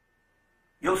revoke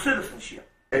your citizenship.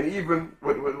 And even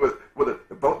with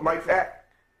the Vote Rights Act,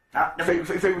 say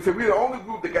we're the only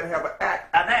group that can have an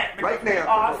act. An act because right now. We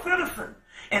are a citizen.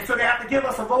 And so they have to give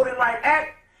us a voting right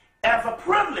act as a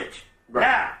privilege. Right.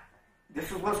 Now,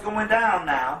 this is what's going down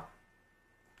now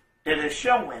that is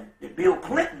showing that Bill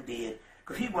Clinton did,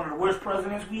 because he's one of the worst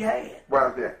presidents we had. Why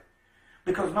is that?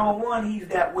 Because number one, he's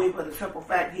that way for the simple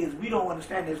fact is we don't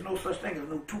understand there's no such thing as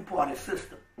no two-party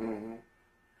system. Mm-hmm.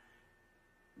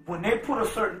 When they put a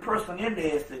certain person in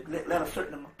there, it's to let a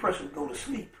certain person go to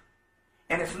sleep.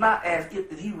 And it's not as if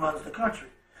that he runs the country.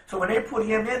 So when they put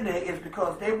him in there, it's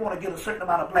because they want to get a certain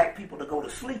amount of black people to go to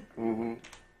sleep. Mm-hmm.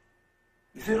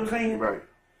 You see what I'm saying? Right.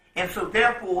 And so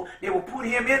therefore, they will put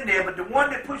him in there, but the one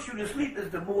that puts you to sleep is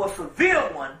the more severe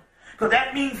one, because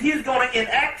that means he's going to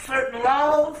enact certain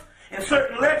laws and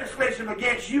certain legislation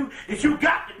against you that you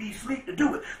got to be asleep to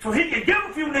do it. So he can give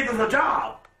a few niggas a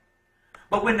job.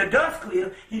 But when the dust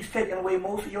clears, he's taking away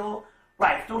most of your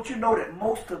rights. Don't you know that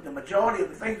most of the majority of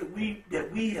the things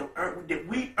that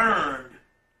we earned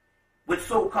with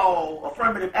so-called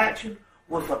affirmative action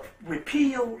was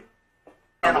repealed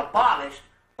and abolished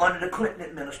under the Clinton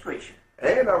administration.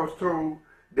 And I was told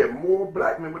that more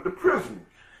black men went to prison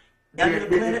than the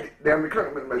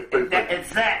Clinton administration.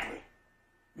 Exactly.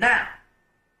 Now,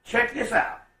 check this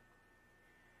out.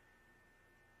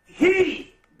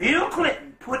 Bill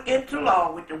Clinton, put into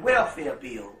law with the welfare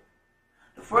bill,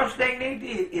 the first thing they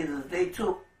did is they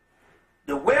took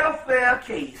the welfare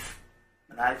case,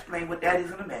 and I'll explain what that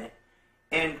is in a minute,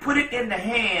 and put it in the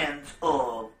hands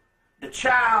of the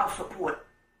child support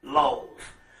laws.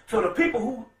 So the people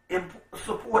who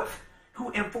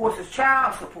enforces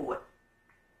child support,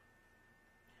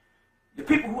 the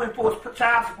people who enforce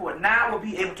child support now will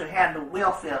be able to handle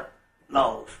welfare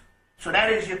laws. So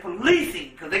that is your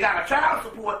policing, because they got a child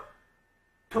support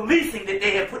policing that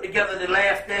they have put together the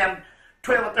last damn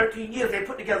 12 or 13 years. They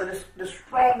put together this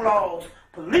strong laws,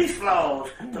 police laws,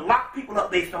 to lock people up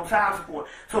based on child support.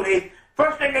 So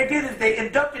first thing they did is they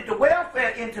inducted the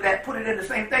welfare into that, put it in the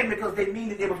same thing because they mean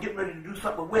that they was getting ready to do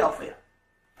something with welfare.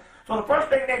 So the first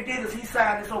thing they did is he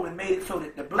signed this over and made it so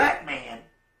that the black man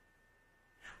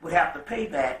would have to pay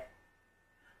back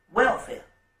welfare.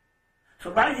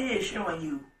 So right here is showing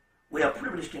you where a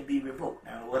privilege can be revoked.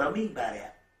 Now, what I mean by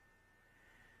that,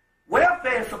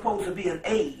 welfare is supposed to be an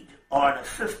aid or an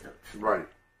assistance. Right.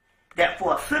 That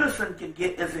for a citizen can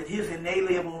get as his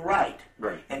inalienable right.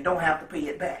 Right. And don't have to pay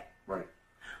it back. Right.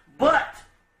 But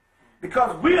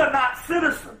because we are not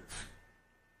citizens,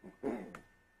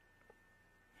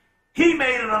 he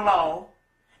made it a law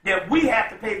that we have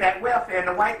to pay back welfare, and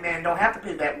the white man don't have to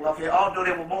pay back welfare, although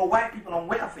there were more white people on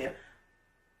welfare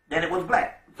than it was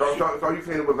black. So you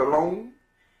saying it was a loan?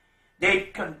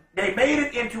 They made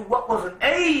it into what was an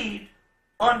aid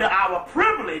under our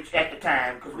privilege at the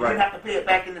time, because we didn't have to pay it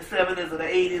back in the 70s or the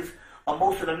 80s or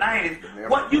most of the 90s. Yeah.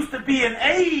 What used to be an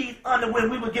aid under when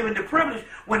we were given the privilege,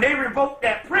 when they revoked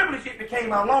that privilege, it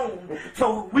became a loan.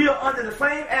 So we are under the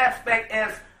same aspect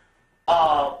as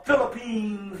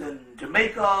Philippines and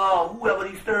Jamaica, or whoever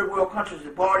these third world countries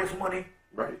that borrow this money.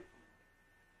 Right.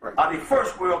 Right. Are the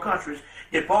first world countries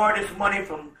that borrow this money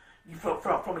from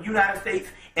the United States,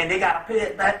 and they got to pay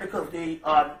it back because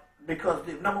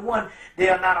number one, they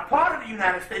are not a part of the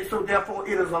United States, so therefore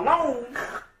it is a loan.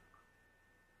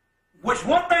 Which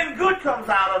one thing good comes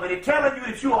out of it, it's telling you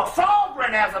that you are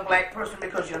sovereign as a black person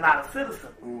because you're not a citizen.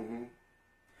 Mm-hmm.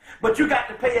 But you got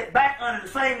to pay it back under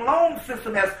the same loan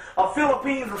system as a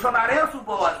Philippines or somebody else who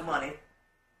borrows money.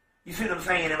 You see what I'm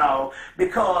saying and all?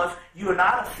 Because you're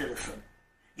not a citizen.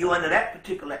 You're under that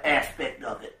particular aspect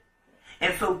of it.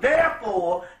 And so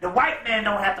therefore, the white man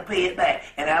don't have to pay it back.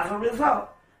 And as a result,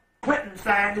 Clinton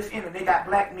signed this in, and they got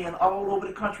black men all over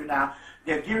the country now.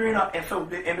 They're gearing up, and so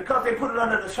and because they put it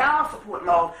under the child support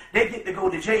law, they get to go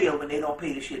to jail when they don't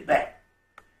pay the shit back.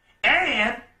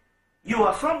 And you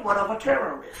are somewhat of a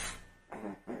terrorist.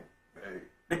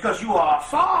 Because you are a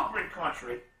sovereign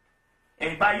country,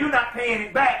 and by you not paying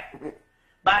it back,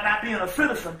 by not being a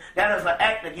citizen, that is an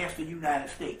act against the United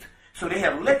States. So they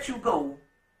have let you go,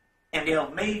 and they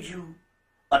have made you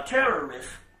a terrorist,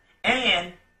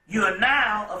 and you are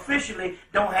now officially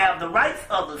don't have the rights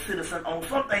of the citizen on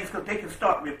some things because they can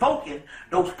start revoking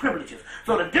those privileges.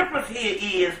 So the difference here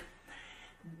is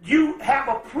you have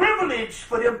a privilege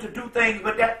for them to do things,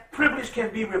 but that privilege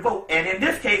can be revoked. And in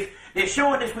this case, they're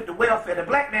showing this with the welfare. The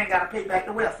black man got to pay back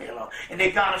the welfare law. And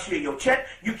they garnish your check.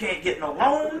 You can't get no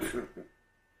loans.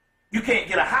 You can't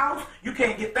get a house. You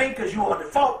can't get things because you're on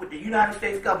default with the United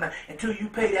States government until you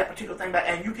pay that particular thing back,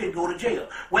 and you can go to jail.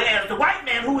 Whereas the white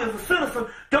man who is a citizen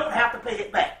don't have to pay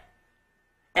it back.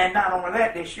 And not only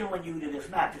that, they're showing you that it's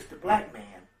not just the black man.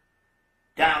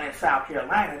 Down in South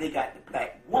Carolina, they got the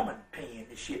black woman paying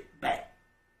the shit back.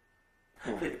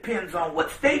 So it depends on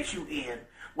what state you in,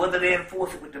 whether they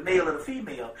enforce it with the male or the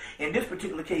female. In this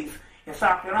particular case, in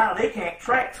South Carolina, they can't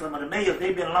track some of the males.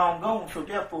 They've been long gone, so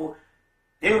therefore,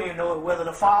 they don't even know whether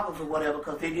the fathers or whatever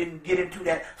because they didn't get into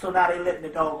that. So now they're letting the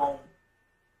doggone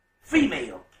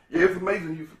female Yeah, it's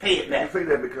amazing you say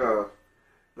that because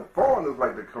the foreigners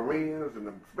like the Koreans and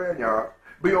the Spaniards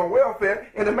be on welfare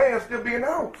and the man still be in the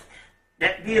house.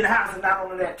 That be in the house, and not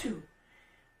only that too,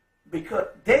 because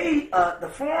they, the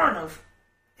foreigners,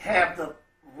 have the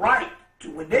right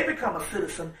to, when they become a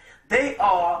citizen, they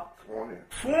are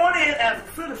sworn in as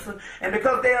a citizen, and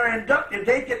because they are inducted,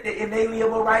 they get the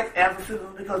inalienable rights as a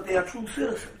citizen because they are true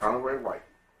citizens. Honorary white.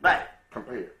 Right.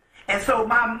 Compared. And so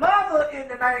my mother in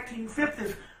the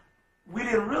 1950s, we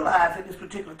didn't realize at this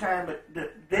particular time, but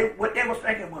what they were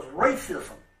thinking was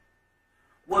racism.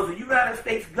 Was the United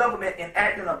States government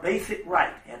enacting a basic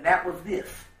right, and that was this.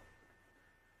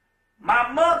 My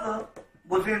mother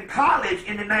was in college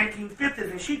in the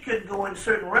 1950s, and she couldn't go in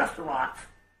certain restaurants,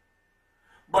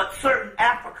 but certain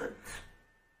Africans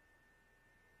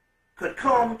could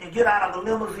come and get out of a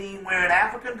limousine wearing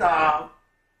African garb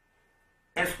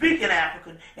and speaking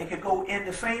African and could go in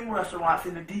the same restaurants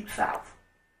in the Deep South.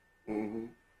 Mm-hmm.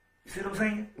 You see what I'm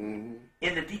saying? Mm-hmm.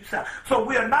 In the Deep South. So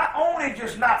we are not only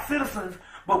just not citizens,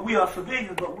 but we are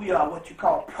civilians, but we are what you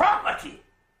call property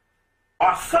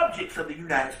or subjects of the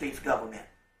United States government.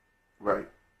 Right.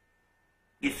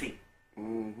 You see.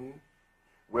 Mm-hmm.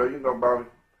 Well, you know, Bobby,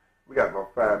 we got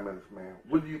about 5 minutes, man.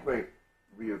 What do you think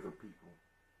we as a people,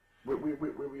 where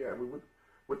we at?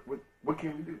 What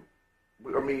can we do?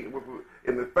 I mean,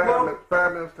 in the 5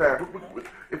 minutes time,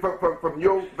 from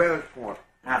your vantage point,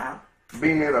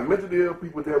 being a mentally ill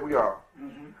people that we are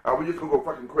we just going to go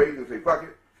fucking crazy and say, fuck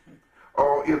it?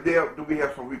 Or do we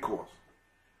have some recourse?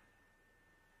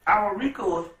 Our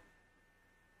recourse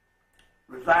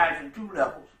resides in two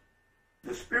levels,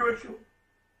 the spiritual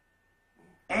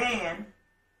and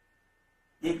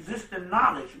the existing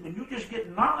knowledge. When you just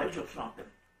get knowledge of something,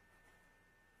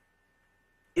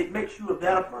 it makes you a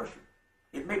better person.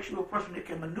 It makes you a person that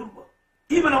can maneuver.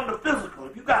 Even on the physical,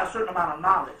 if you got a certain amount of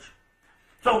knowledge.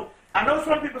 So I know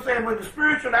some people say, well, the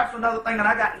spiritual, that's another thing, and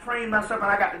I got to train myself, and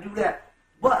I got to do that.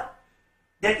 But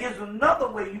there is another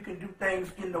way you can do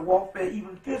things in the warfare,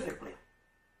 even physically.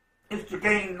 It's to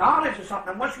gain knowledge of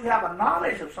something. Once you have a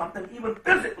knowledge of something, even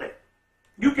physically,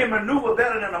 you can maneuver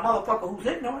better than a motherfucker who's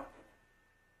ignorant.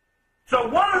 So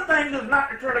one of the things is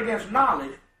not to turn against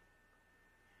knowledge.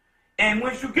 And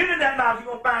once you get into that knowledge,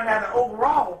 you're going to find out that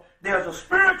overall, there's a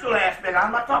spiritual aspect.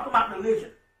 I'm not talking about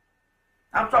religion.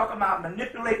 I'm talking about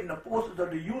manipulating the forces of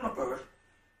the universe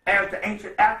as the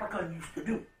ancient African used to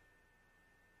do.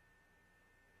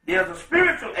 There's a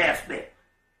spiritual aspect.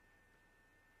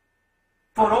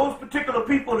 For those particular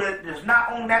people that's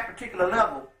not on that particular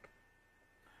level,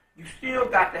 you still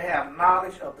got to have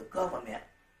knowledge of the government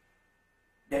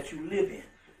that you live in.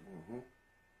 Mm-hmm.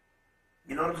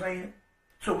 You know what I'm saying?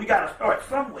 So we got to start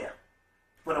somewhere.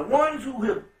 For the ones who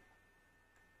have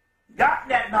gotten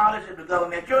that knowledge of the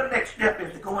government, your next step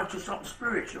is to go into something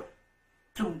spiritual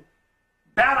to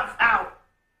balance out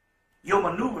your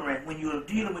maneuvering when you're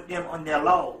dealing with them on their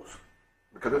laws.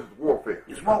 Because this is warfare.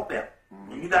 It's warfare.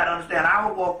 Mm-hmm. And you got to understand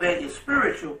our warfare is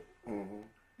spiritual. Mm-hmm.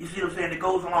 You see what I'm saying? It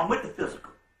goes along with the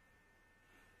physical.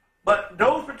 But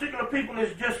those particular people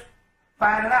is just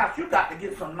finding out. You got to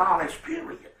get some knowledge,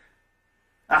 period,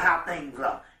 of how things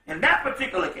are. In that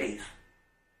particular case,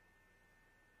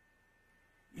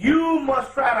 you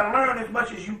must try to learn as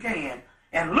much as you can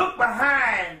and look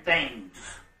behind things.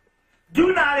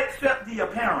 Do not accept the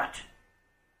apparent.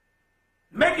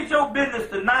 Make it your business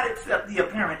to not accept the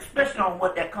apparent, especially on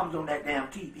what that comes on that damn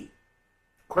TV.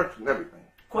 Question everything.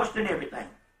 Question everything.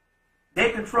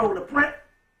 They control the print.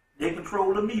 They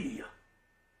control the media.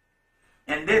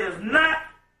 And it is not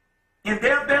in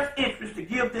their best interest to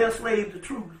give their slaves the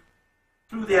truth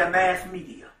through their mass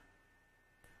media.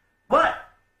 But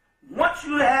once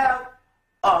you have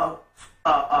a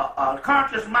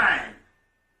conscious mind,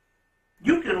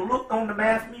 you can look on the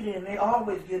mass media and they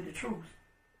always give the truth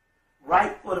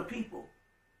right for the people.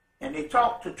 And they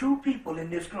talk to two people in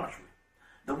this country,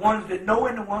 the ones that know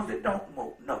and the ones that don't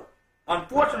know.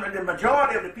 Unfortunately, the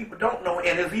majority of the people don't know,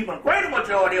 and there's even a greater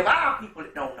majority of our people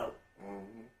that don't know.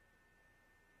 Mm-hmm.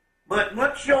 But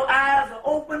once your eyes are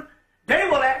open, they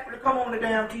will actually come on the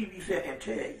damn TV set and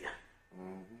tell you.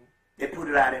 Mm-hmm. They put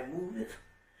it out in movies.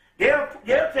 They'll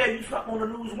tell you something on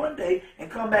the news one day and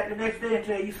come back the next day and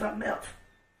tell you something else.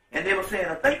 And they were saying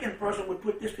a thinking person would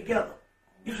put this together.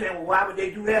 You're saying, well, why would they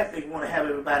do that if they want to have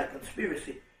everybody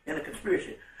in a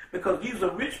conspiracy? Because these are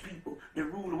rich people that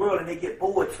rule the world and they get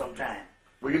bored sometimes.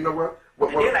 Well, you know what?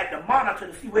 And they like to monitor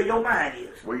to see where your mind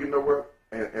is. Well, you know what?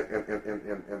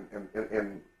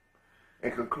 In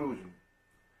conclusion,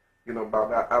 you know,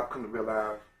 Bob, I've come to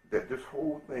realize that this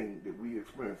whole thing that we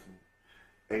experiencing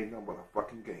ain't nothing but a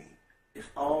fucking game. It's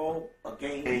all a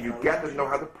game. And you got to know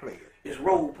how to play it. It's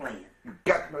role playing. You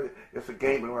got to know it's a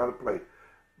game and know how to play.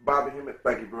 Bobby Hemmitt,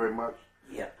 thank you very much.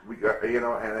 Yeah. We got, you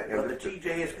know, and Brother TJ,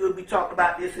 it's good we talked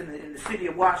about this in the city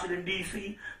of Washington,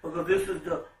 D.C., because this is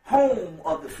the home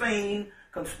of the same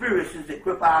conspiracies that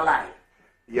grip our life.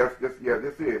 Yes, this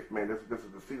is, man. This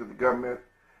is the seat of the government.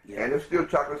 Yeah. And it's still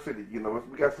Chocolate City, you know.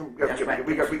 We got some. That's right.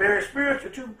 It's very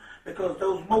spiritual too, because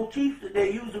those motifs that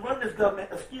they use to run this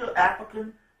government are still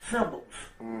African symbols.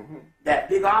 Mm-hmm. That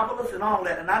big obelisk and all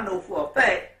that. And I know for a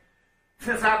fact,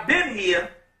 since I've been here,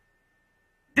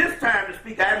 this time to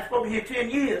speak, I haven't spoken here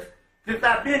 10 years. Since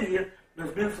I've been here,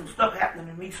 there's been some stuff happening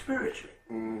to me spiritually.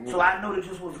 Mm-hmm. So I know that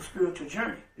this was a spiritual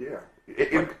journey. Yeah,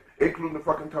 including the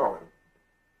fucking toilet.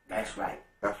 That's right.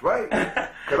 That's right.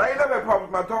 Because I ain't never had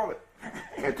problems with my toilet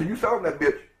until you selling that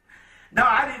bitch. No,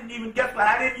 I didn't even guess what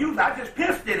I didn't use. I just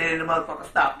pissed in it and the motherfucker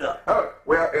stopped up. Oh,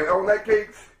 well, and on that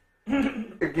case,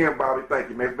 again, Bobby, thank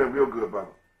you, man. It's been real good,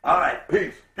 brother. All right.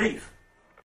 Peace. Peace.